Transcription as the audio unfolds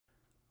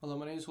Hello,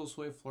 my name is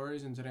Josue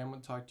Flores, and today I'm going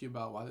to talk to you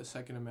about why the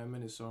Second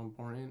Amendment is so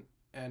important.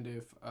 And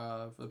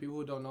for the people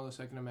who don't know, the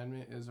Second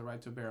Amendment is the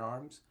right to bear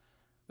arms.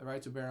 The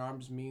right to bear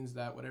arms means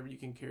that whatever you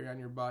can carry on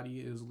your body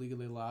is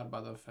legally allowed by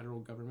the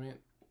federal government.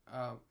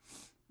 Uh,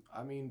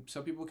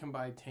 some people can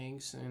buy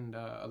tanks and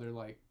other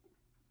like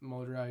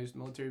motorized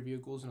military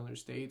vehicles in other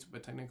states,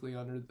 but technically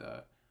under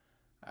the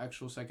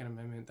actual Second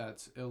Amendment,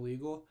 that's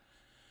illegal.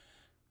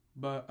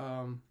 But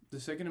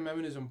the Second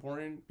Amendment is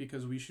important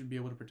because we should be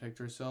able to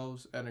protect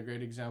ourselves, and a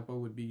great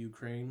example would be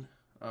Ukraine.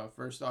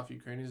 First off,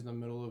 Ukraine is in the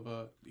middle of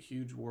a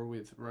huge war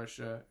with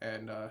Russia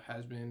and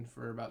has been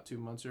for about 2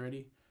 months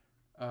already.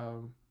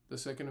 The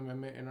Second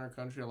Amendment in our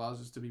country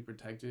allows us to be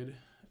protected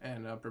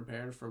and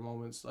prepared for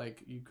moments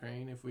like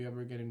Ukraine if we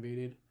ever get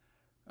invaded.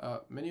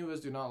 Many of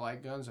us do not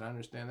like guns, and I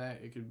understand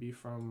that. It could be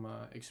from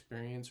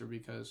experience or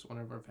because one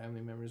of our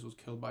family members was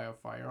killed by a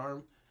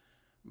firearm,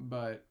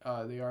 but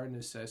they are a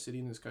necessity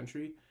in this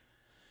country.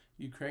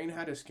 Ukraine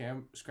had to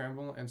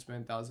scramble and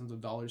spend thousands of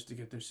dollars to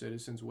get their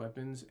citizens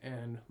weapons,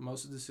 and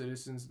most of the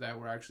citizens that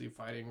were actually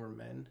fighting were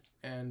men,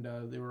 and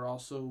they were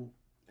also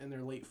in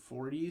their late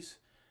 40s.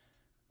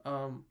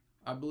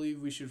 I believe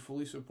we should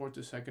fully support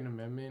the Second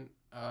Amendment.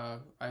 I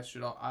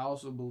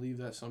also believe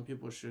that some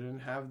people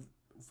shouldn't have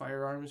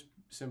firearms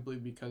simply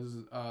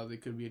because they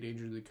could be a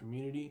danger to the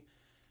community,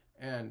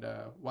 and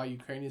why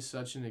Ukraine is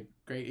such a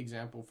great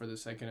example for the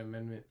Second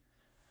Amendment.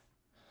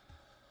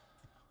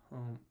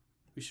 Um,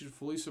 we should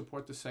fully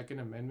support the Second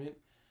Amendment.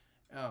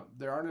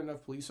 There aren't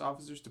enough police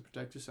officers to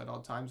protect us at all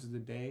times of the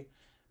day.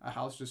 A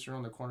house just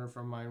around the corner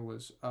from mine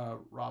was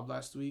robbed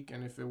last week,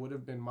 and if it would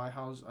have been my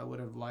house, I would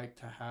have liked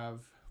to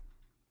have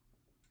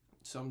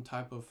some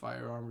type of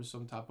firearm or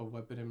some type of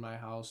weapon in my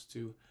house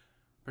to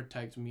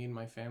protect me and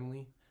my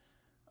family.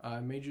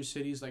 Major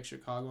cities like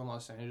Chicago and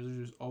Los Angeles,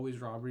 there's always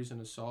robberies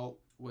and assault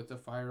with a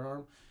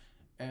firearm.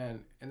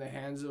 And in the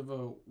hands of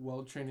a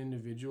well trained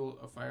individual,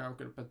 a firearm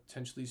could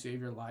potentially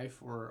save your life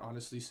or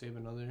honestly save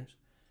another's.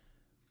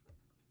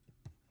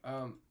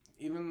 Um,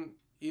 even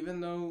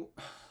though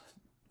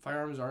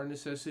firearms are a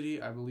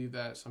necessity, I believe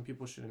that some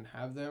people shouldn't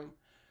have them.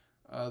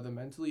 The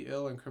mentally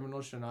ill and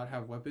criminals should not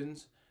have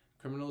weapons.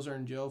 Criminals are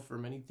in jail for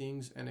many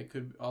things, and it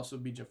could also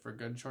be just for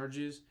gun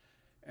charges,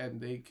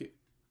 and they could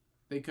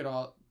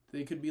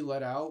be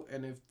let out.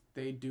 And if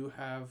they do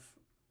have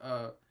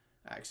uh,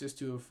 access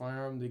to a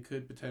firearm, they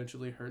could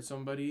potentially hurt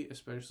somebody,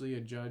 especially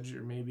a judge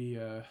or maybe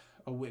a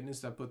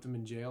witness that put them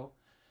in jail.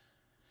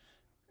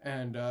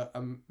 And a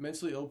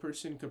mentally ill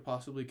person could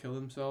possibly kill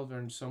themselves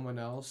or someone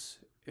else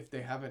if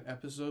they have an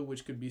episode,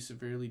 which could be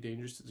severely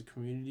dangerous to the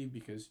community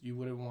because you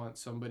wouldn't want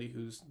somebody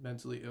who's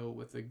mentally ill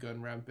with a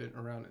gun rampant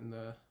around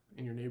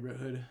in your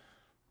neighborhood.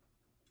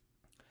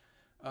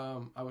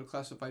 I would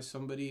classify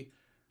somebody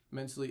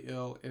mentally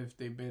ill if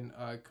they've been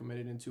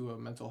committed into a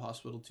mental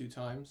hospital 2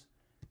 times.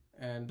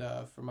 And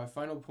for my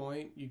final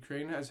point,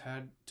 Ukraine has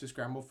had to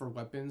scramble for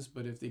weapons,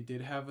 but if they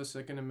did have a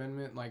Second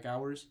Amendment like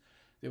ours,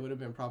 they would have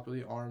been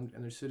properly armed,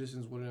 and their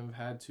citizens wouldn't have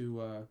had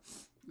to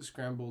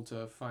scramble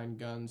to find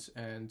guns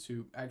and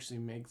to actually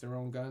make their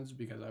own guns.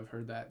 Because I've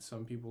heard that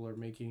some people are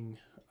making,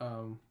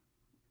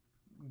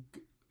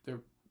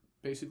 they're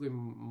basically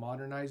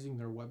modernizing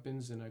their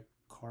weapons in a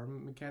car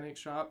mechanic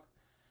shop.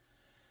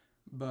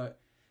 But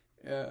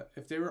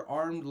if they were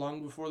armed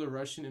long before the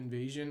Russian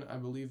invasion, I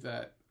believe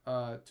that,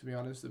 to be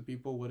honest, the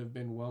people would have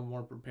been well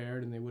more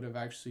prepared and they would have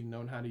actually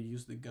known how to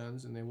use the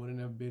guns and they wouldn't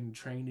have been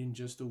trained in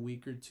just a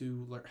week or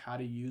two learn how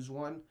to use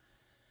one.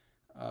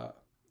 Uh,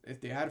 if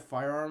they had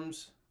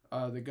firearms,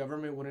 the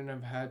government wouldn't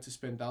have had to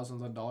spend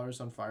thousands of dollars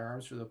on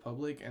firearms for the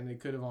public, and they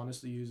could have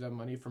honestly used that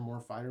money for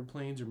more fighter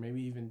planes or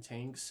maybe even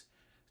tanks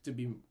to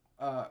be,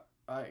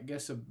 I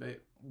guess, a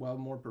bit well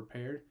more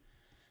prepared.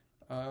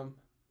 Um,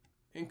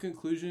 in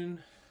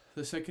conclusion,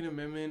 the Second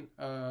Amendment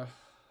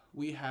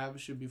we have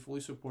should be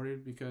fully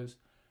supported because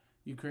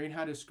Ukraine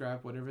had to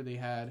scrap whatever they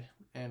had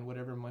and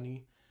whatever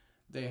money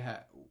they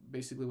had,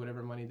 basically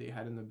whatever money they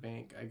had in the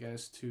bank, I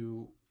guess,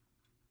 to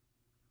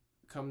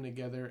come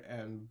together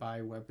and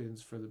buy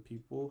weapons for the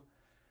people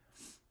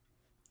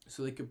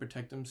so they could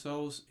protect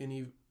themselves.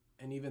 And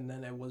even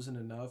then, it wasn't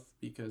enough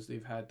because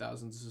they've had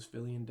thousands of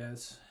civilian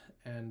deaths,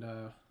 and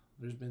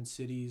there's been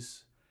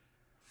cities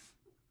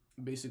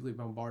basically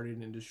bombarded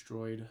and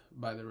destroyed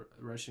by the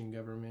Russian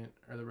government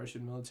or the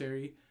Russian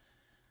military.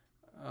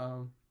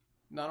 Um,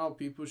 Not all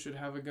people should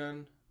have a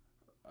gun,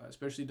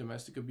 especially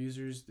domestic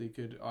abusers. They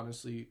could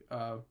honestly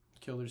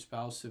kill their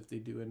spouse if they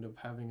do end up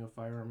having a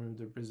firearm in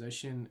their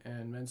possession,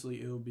 and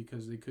mentally ill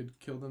because they could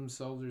kill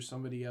themselves or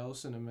somebody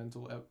else in a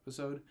mental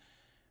episode.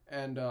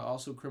 And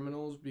also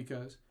criminals,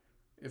 because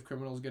if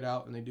criminals get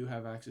out and they do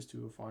have access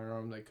to a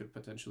firearm, they could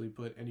potentially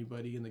put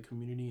anybody in the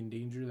community in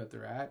danger that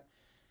they're at.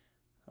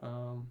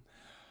 Um,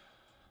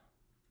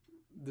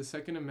 the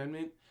Second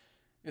Amendment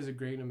is a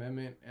great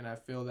amendment, and I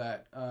feel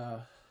that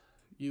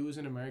you as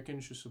an American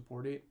should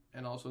support it,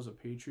 and also as a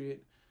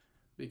patriot,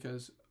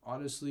 because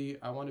honestly,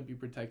 I want to be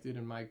protected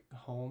in my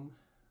home,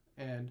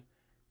 and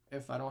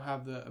if I don't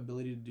have the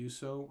ability to do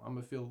so, I'm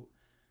gonna feel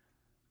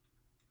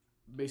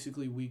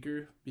basically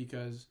weaker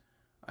because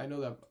I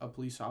know that a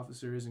police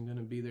officer isn't going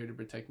to be there to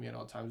protect me at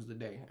all times of the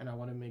day, and I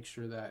want to make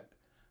sure that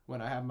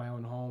when I have my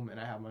own home and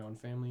I have my own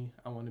family,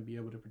 I want to be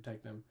able to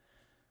protect them.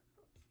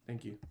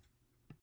 Thank you.